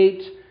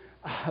create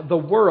the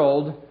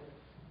world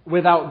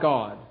without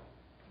God.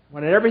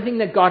 Wanted everything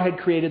that God had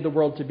created the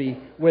world to be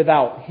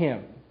without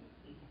Him.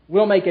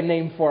 We'll make a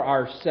name for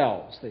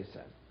ourselves, they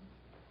said.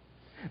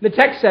 The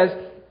text says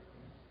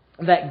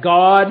that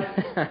God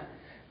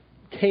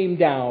came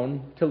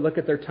down to look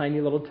at their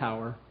tiny little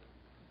tower,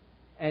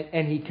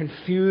 and He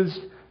confused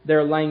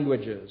their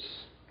languages.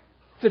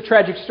 It's a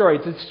tragic story.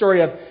 It's a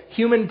story of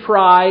human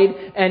pride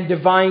and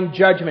divine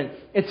judgment.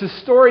 It's a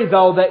story,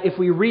 though, that if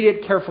we read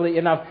it carefully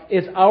enough,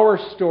 is our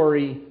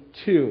story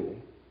too.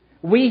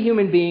 We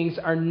human beings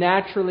are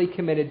naturally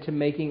committed to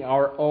making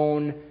our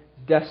own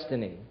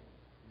destiny.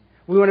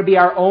 We want to be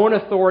our own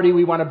authority.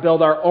 We want to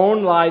build our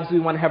own lives. We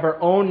want to have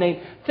our own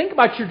name. Think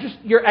about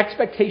your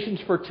expectations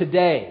for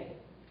today.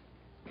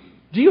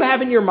 Do you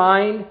have in your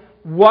mind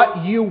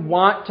what you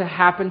want to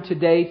happen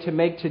today to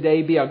make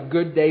today be a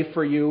good day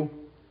for you?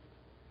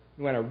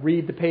 You want to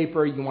read the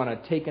paper. You want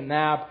to take a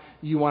nap.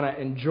 You want to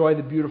enjoy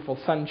the beautiful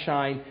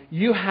sunshine.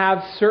 You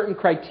have certain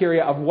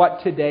criteria of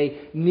what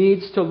today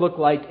needs to look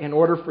like in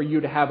order for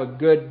you to have a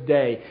good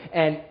day.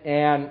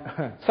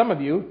 And some of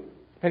you,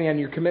 depending on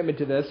your commitment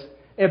to this,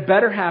 it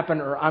better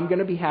happen or I'm going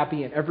to be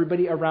happy and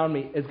everybody around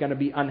me is going to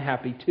be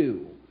unhappy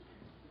too.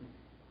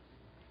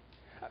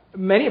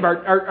 Many of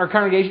our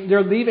congregation,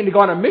 they're leaving to go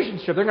on a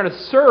mission trip. They're going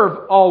to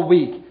serve all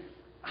week.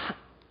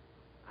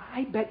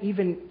 I bet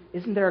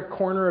isn't there a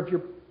corner of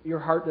your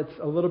heart that's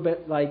a little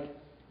bit like,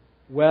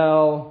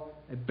 well,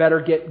 I better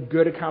get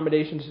good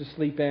accommodations to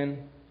sleep in,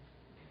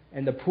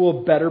 and the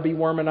pool better be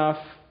warm enough,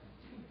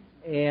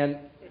 and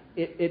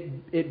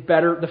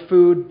the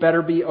food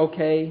better be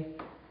okay.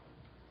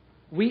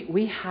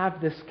 We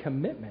have this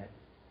commitment.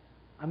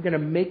 I'm going to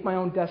make my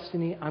own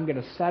destiny. I'm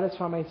going to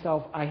satisfy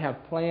myself. I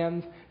have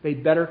plans. They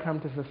better come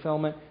to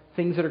fulfillment.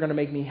 Things that are going to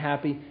make me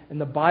happy. And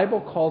the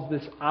Bible calls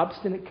this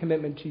obstinate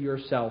commitment to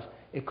yourself,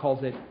 it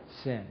calls it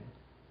sin.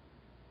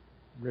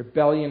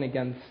 Rebellion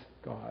against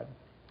God.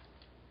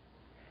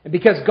 And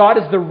because God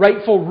is the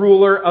rightful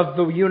ruler of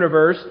the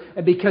universe,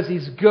 and because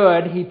He's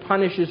good, He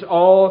punishes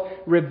all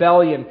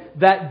rebellion.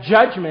 That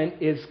judgment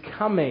is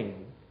coming.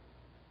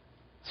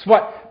 It's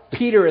what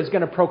Peter is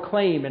going to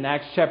proclaim in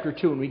Acts chapter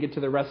 2 when we get to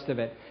the rest of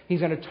it. He's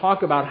going to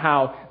talk about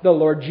how the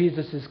Lord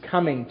Jesus is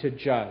coming to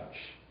judge.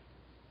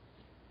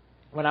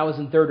 When I was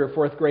in 3rd or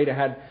 4th grade,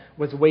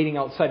 was waiting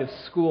outside of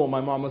school.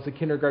 My mom was a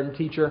kindergarten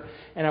teacher,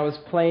 and I was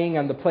playing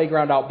on the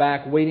playground out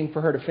back, waiting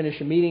for her to finish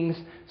the meetings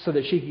so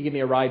that she could give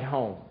me a ride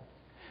home.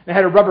 And I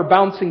had a rubber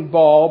bouncy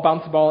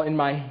ball in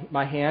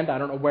my hand. I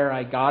don't know where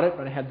I got it,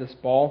 but I had this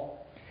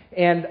ball.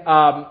 And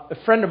a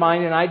friend of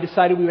mine and I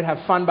decided we would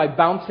have fun by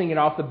bouncing it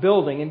off the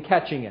building and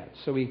catching it.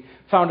 So we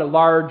found a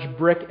large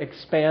brick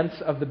expanse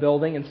of the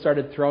building and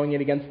started throwing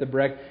it against the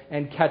brick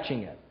and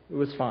catching it. It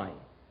was fine.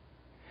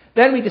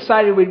 Then we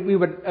decided we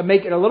would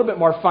make it a little bit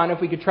more fun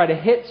if we could try to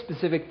hit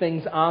specific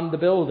things on the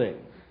building.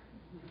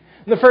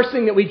 The first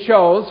thing that we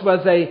chose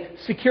was a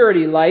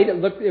security light.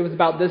 It was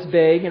about this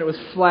big, and it was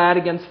flat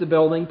against the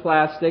building,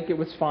 plastic. It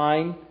was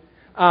fine.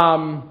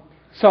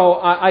 So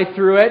I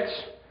threw it,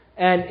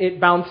 and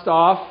it bounced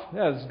off.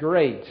 That was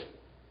great.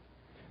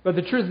 But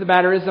the truth of the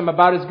matter is I'm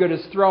about as good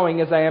as throwing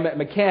as I am at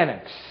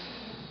mechanics.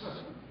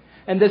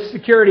 And this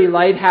security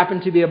light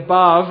happened to be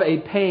above a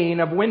pane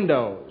of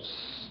windows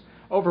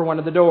over one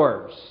of the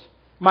doors.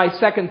 My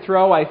second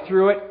throw, I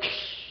threw it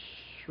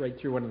right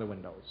through one of the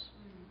windows.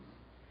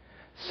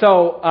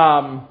 So,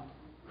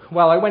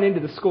 I went into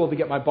the school to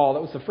get my ball.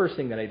 That was the first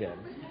thing that I did.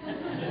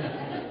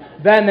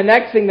 Then the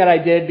next thing that I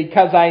did,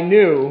 because I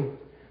knew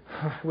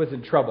I was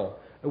in trouble,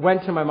 I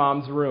went to my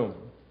mom's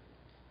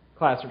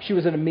classroom. She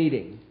was in a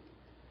meeting.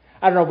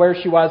 I don't know where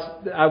she was.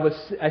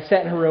 I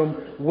sat in her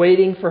room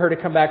waiting for her to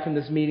come back from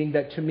this meeting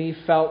that to me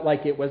felt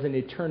like it was an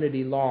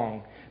eternity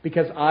long,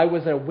 because I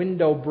was a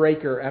window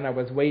breaker and I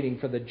was waiting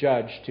for the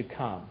judge to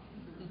come.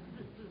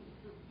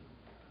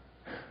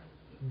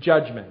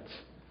 Judgment.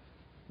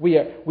 We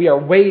are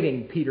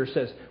waiting, Peter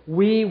says.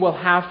 We will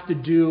have to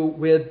do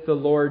with the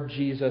Lord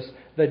Jesus,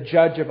 the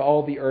judge of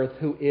all the earth,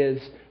 who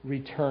is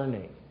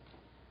returning.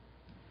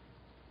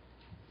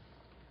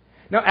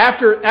 Now,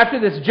 after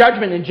this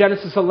judgment in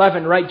Genesis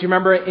 11, right, do you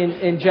remember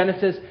in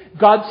Genesis,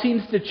 God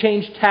seems to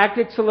change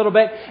tactics a little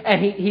bit,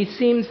 and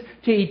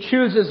he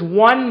chooses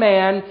one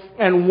man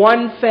and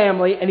one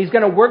family, and He's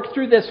going to work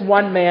through this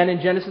one man in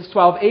Genesis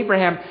 12,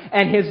 Abraham,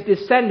 and his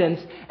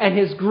descendants, and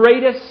his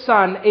greatest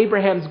son,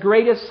 Abraham's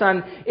greatest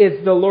son,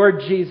 is the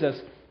Lord Jesus.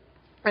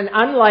 And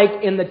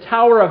unlike in the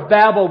Tower of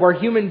Babel, where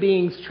human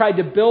beings tried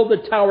to build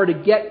a tower to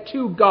get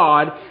to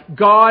God,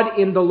 God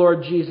in the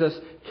Lord Jesus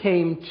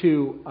came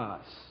to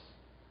us.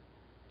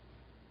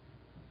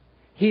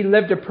 He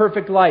lived a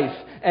perfect life,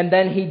 and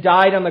then He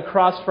died on the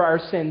cross for our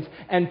sins.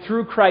 And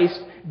through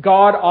Christ,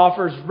 God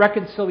offers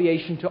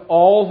reconciliation to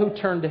all who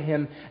turn to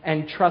Him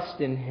and trust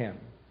in Him.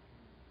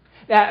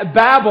 At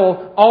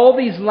Babel, all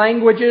these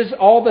languages,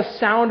 all the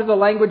sound of the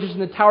languages in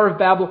the Tower of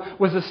Babel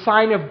was a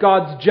sign of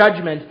God's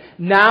judgment.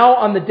 Now,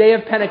 on the day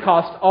of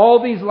Pentecost,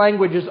 all these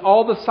languages,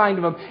 all the sign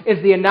of them,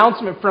 is the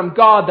announcement from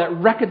God that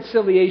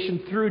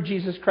reconciliation through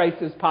Jesus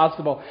Christ is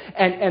possible.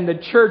 And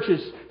the church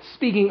is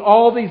speaking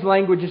all these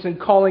languages and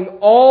calling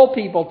all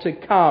people to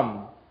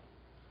come.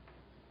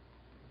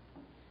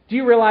 Do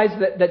you realize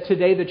that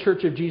today the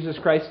Church of Jesus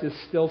Christ is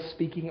still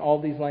speaking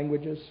all these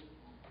languages?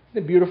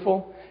 Isn't it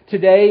beautiful?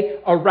 Today,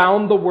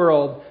 around the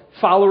world,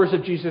 followers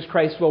of Jesus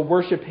Christ will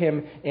worship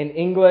Him in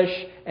English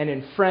and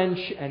in French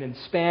and in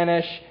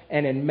Spanish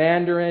and in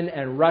Mandarin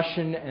and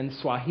Russian and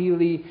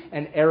Swahili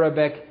and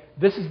Arabic.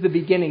 This is the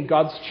beginning.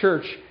 God's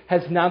church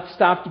has not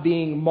stopped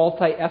being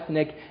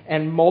multi-ethnic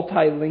and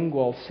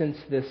multilingual since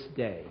this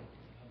day.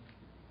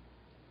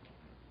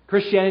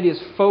 Christianity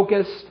is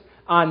focused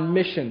on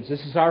missions.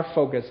 This is our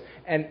focus.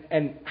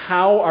 And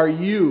how are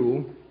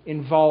you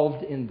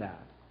involved in that?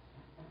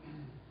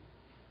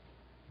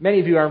 Many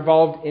of you are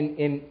involved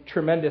in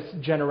tremendous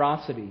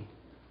generosity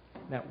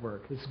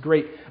network. This is a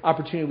great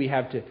opportunity we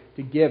have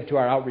to give to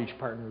our outreach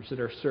partners that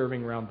are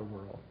serving around the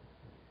world.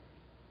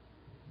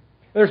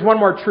 There's one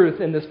more truth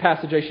in this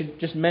passage. I should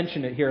just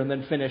mention it here and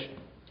then finish.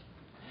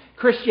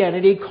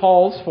 Christianity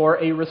calls for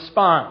a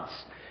response.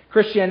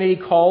 Christianity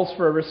calls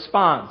for a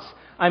response.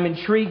 I'm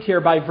intrigued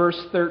here by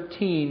verse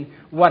 13,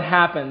 what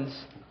happens.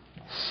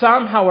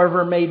 Some,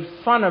 however, made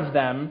fun of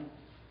them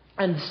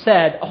and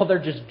said, oh, they're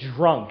just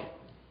drunk.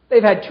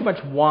 They've had too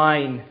much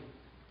wine.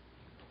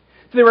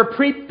 So there were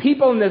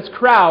people in this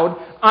crowd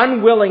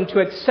unwilling to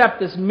accept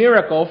this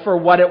miracle for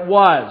what it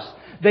was.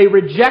 They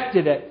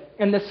rejected it.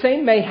 And the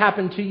same may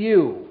happen to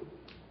you.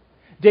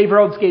 Dave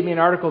Rhodes gave me an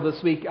article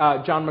this week.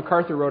 John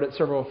MacArthur wrote it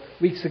several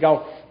weeks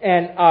ago.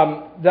 And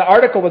the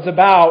article was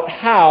about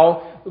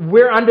how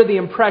we're under the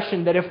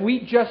impression that if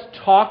we just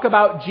talk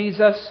about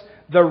Jesus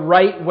the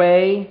right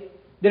way,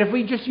 that if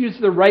we just use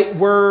the right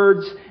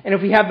words, and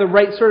if we have the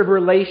right sort of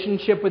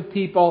relationship with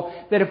people,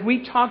 that if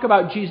we talk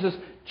about Jesus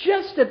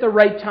just at the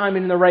right time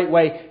and in the right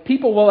way,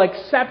 people will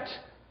accept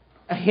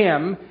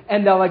Him,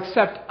 and they'll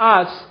accept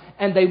us,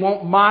 and they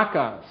won't mock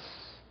us,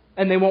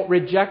 and they won't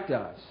reject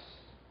us.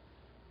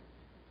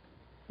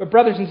 But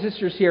brothers and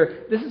sisters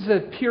here, this is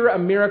as pure a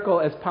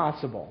miracle as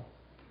possible.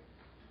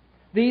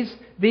 These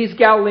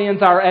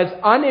Galileans are as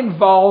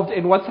uninvolved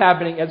in what's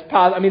happening as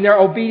possible. I mean, they're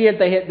obedient,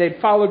 they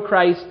followed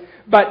Christ,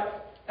 but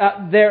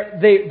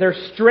they're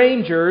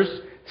strangers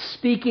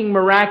speaking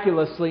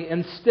miraculously,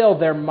 and still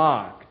they're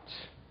mocked.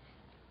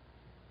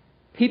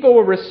 People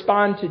will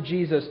respond to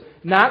Jesus,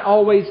 not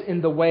always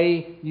in the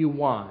way you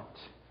want.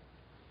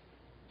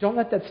 Don't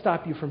let that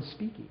stop you from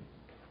speaking.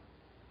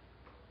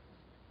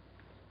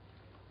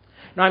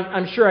 Now,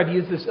 I'm sure I've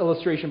used this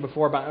illustration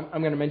before, but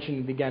I'm going to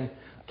mention it again.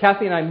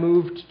 Kathy and I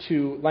moved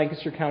to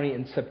Lancaster County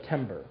in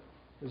September.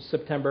 It was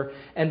September,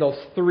 and those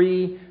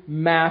 3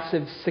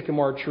 massive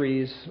sycamore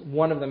trees,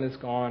 one of them is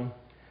gone.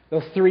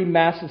 Those 3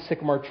 massive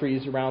sycamore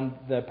trees around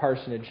the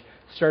parsonage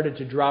started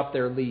to drop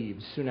their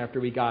leaves soon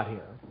after we got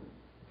here.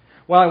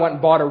 Well, I went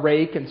and bought a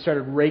rake and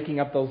started raking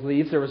up those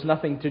leaves. There was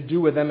nothing to do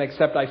with them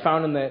except I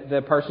found in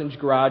the parsonage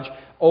garage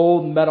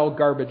old metal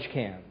garbage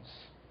cans.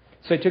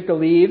 So I took the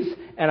leaves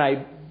and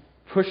I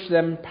pushed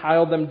them,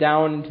 piled them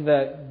down into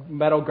the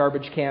metal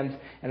garbage cans,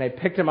 and I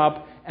picked them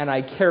up and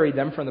I carried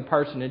them from the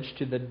parsonage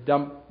to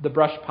the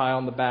brush pile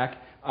in the back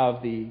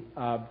of the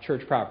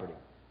church property.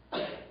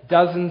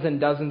 Dozens and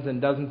dozens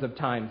and dozens of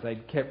times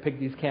I'd pick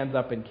these cans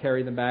up and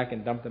carry them back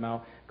and dump them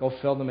out, go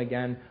fill them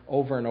again,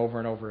 over and over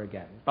and over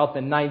again. About the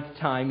 9th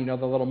time, the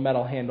little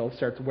metal handle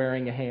starts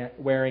wearing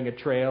a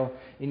trail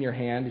in your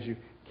hand as you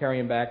carry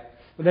them back.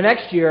 But the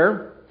next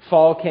year,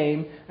 fall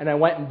came, and I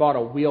went and bought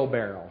a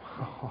wheelbarrow.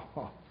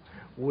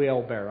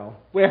 Wheelbarrow.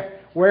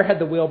 Where had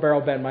the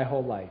wheelbarrow been my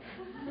whole life?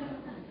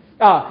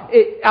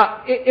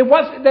 It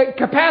was the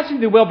capacity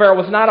of the wheelbarrow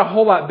was not a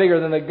whole lot bigger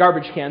than the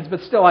garbage cans, but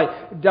still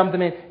I dumped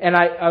them in and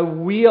I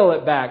wheel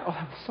it back. Oh,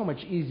 that was so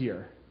much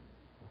easier.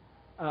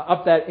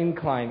 Up that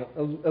incline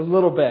a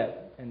little bit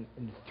and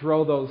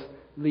throw those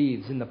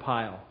leaves in the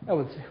pile. It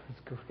was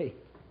great.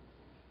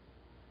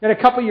 Then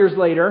a couple years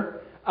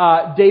later,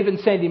 Dave and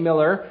Sandy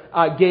Miller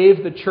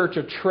gave the church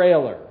a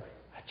trailer.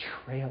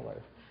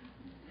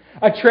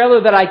 A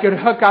trailer that I could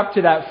hook up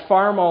to that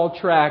Farmall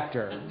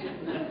tractor.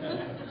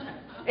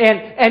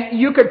 And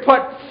you could put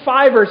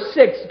 5 or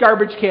 6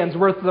 garbage cans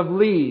worth of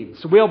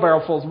leaves,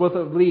 wheelbarrowfuls worth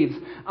of leaves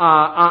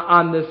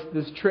on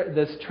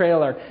this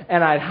trailer.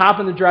 And I'd hop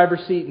in the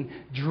driver's seat and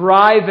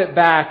drive it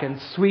back and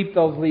sweep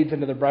those leaves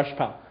into the brush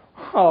pile.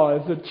 Oh,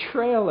 it's a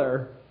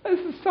trailer. This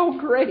is so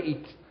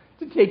great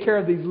to take care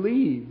of these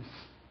leaves.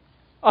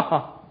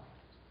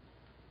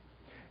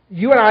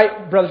 You and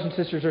I, brothers and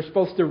sisters, are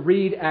supposed to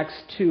read Acts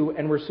 2,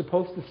 and we're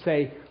supposed to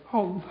say,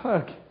 oh,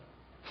 look,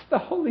 it's the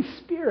Holy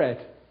Spirit.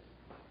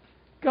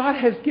 God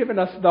has given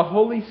us the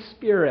Holy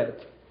Spirit.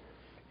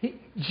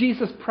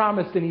 Jesus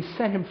promised, and He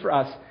sent Him for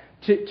us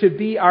to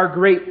be our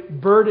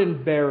great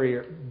burden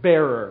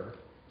bearer,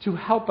 to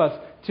help us,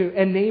 to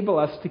enable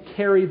us to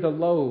carry the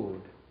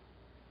load.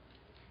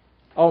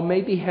 Oh,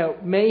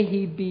 may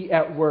He be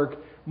at work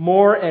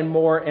more and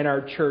more in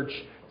our church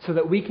so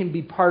that we can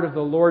be part of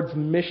the Lord's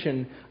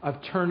mission of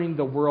turning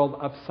the world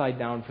upside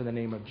down for the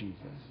name of Jesus.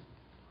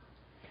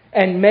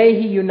 And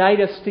may He unite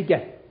us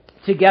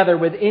together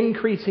with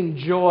increasing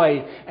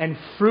joy and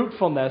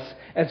fruitfulness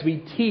as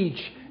we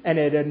teach and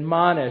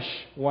admonish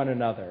one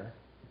another.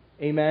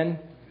 Amen?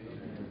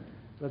 Amen.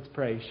 Let's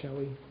pray, shall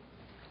we?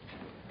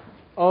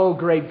 Oh,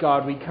 great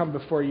God, we come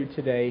before You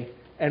today,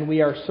 and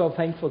we are so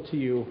thankful to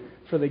You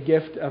for the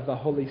gift of the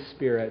Holy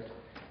Spirit.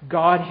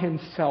 God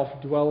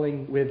Himself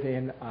dwelling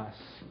within us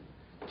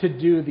to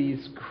do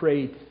these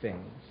great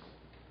things.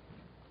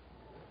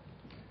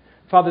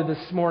 Father,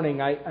 this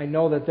morning, I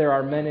know that there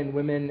are men and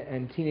women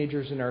and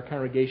teenagers in our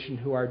congregation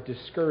who are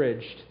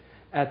discouraged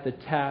at the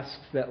tasks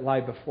that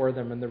lie before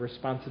them and the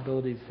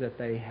responsibilities that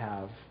they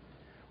have.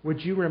 Would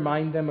you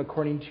remind them,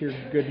 according to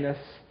your goodness,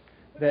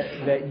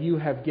 that you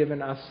have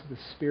given us the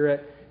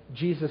Spirit?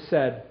 Jesus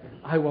said,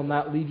 I will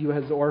not leave you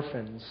as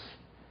orphans.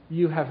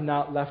 You have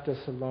not left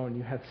us alone.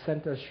 You have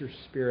sent us your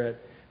Spirit,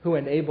 who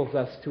enables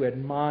us to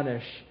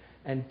admonish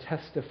and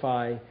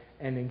testify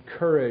and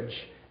encourage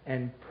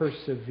and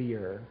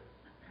persevere.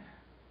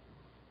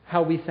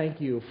 How we thank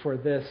you for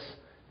this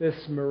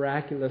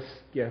miraculous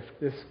gift,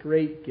 this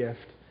great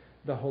gift,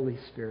 the Holy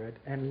Spirit.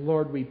 And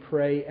Lord, we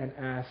pray and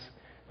ask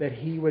that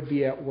He would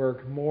be at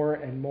work more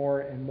and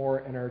more and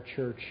more in our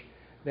church,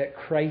 that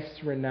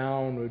Christ's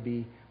renown would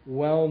be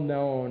well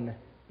known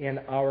in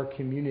our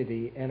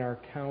community, in our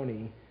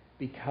county,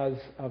 because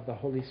of the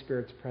Holy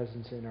Spirit's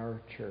presence in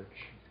our church.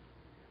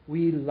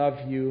 We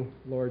love you,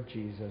 Lord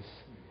Jesus,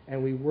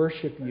 and we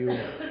worship you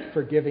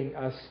for giving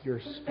us your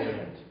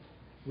Spirit.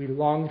 We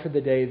long for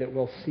the day that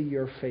we'll see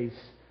your face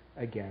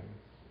again.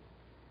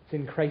 It's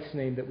in Christ's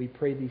name that we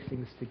pray these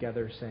things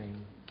together, saying,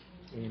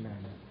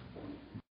 Amen.